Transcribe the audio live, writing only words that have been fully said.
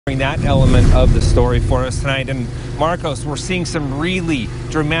That element of the story for us tonight. And Marcos, we're seeing some really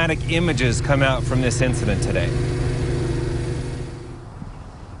dramatic images come out from this incident today.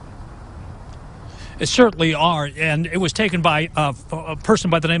 It certainly are, and it was taken by a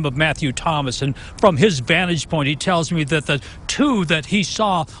person by the name of Matthew Thomas, and from his vantage point, he tells me that the two that he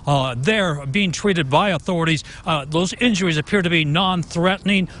saw there being treated by authorities, those injuries appear to be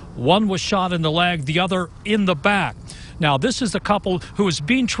non-threatening. One was shot in the leg, the other in the back. Now, this is the couple who was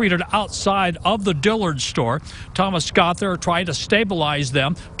being treated outside of the Dillard store. Thomas got there, tried to stabilize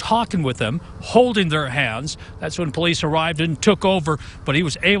them, talking with them, holding their hands. That's when police arrived and took over, but he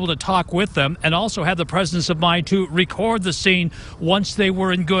was able to talk with them and also had the presence of mind to record the scene once they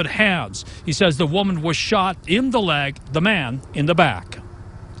were in good hands. He says the woman was shot in the leg, the man in the back.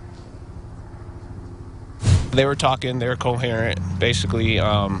 They were talking, they were coherent, basically.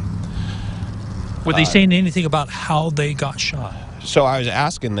 Were they saying anything about how they got shot? So I was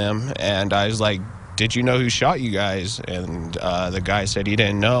asking them, and I was like, did you know who shot you guys? And the guy said he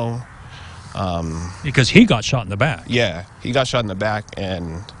didn't know. Because he got shot in the back. Yeah, he got shot in the back.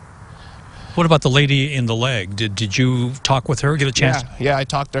 And what about the lady in the leg? Did you talk with her, get a chance? Yeah, I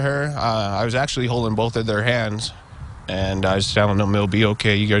talked to her. I was actually holding both of their hands, and I was telling them it'll be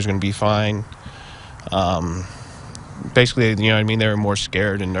okay, you guys are going to be fine. Basically, you know what I mean, they were more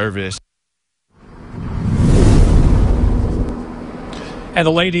scared and nervous. And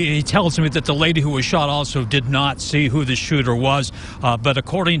the lady, he tells me that the lady who was shot also did not see who the shooter was. But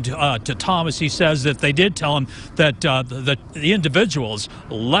according to Thomas, he says that they did tell him that the individuals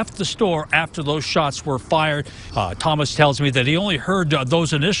left the store after those shots were fired. Thomas tells me that he only heard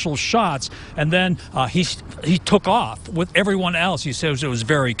those initial shots, and then he took off with everyone else. He says it was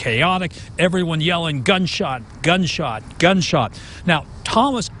very chaotic, everyone yelling, gunshot, gunshot, gunshot. Now,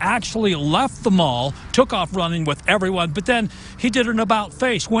 Thomas actually left the mall, took off running with everyone, but then he did an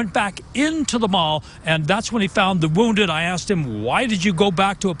about-face, went back into the mall, and that's when he found the wounded. I asked him, why did you go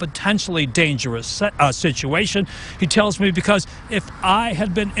back to a potentially dangerous situation? He tells me, because if I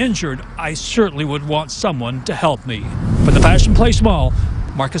had been injured, I certainly would want someone to help me. From the Passion Place Mall,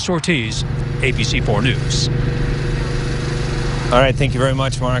 Marcus Ortiz, ABC4 News. All right, thank you very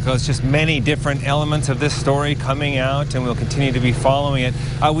much, Marcos. Just many different elements of this story coming out, and we'll continue to be following it.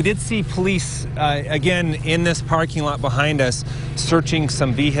 We did see police, again, in this parking lot behind us, searching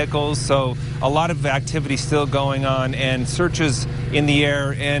some vehicles. So a lot of activity still going on, and searches in the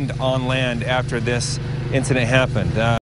air and on land after this incident happened.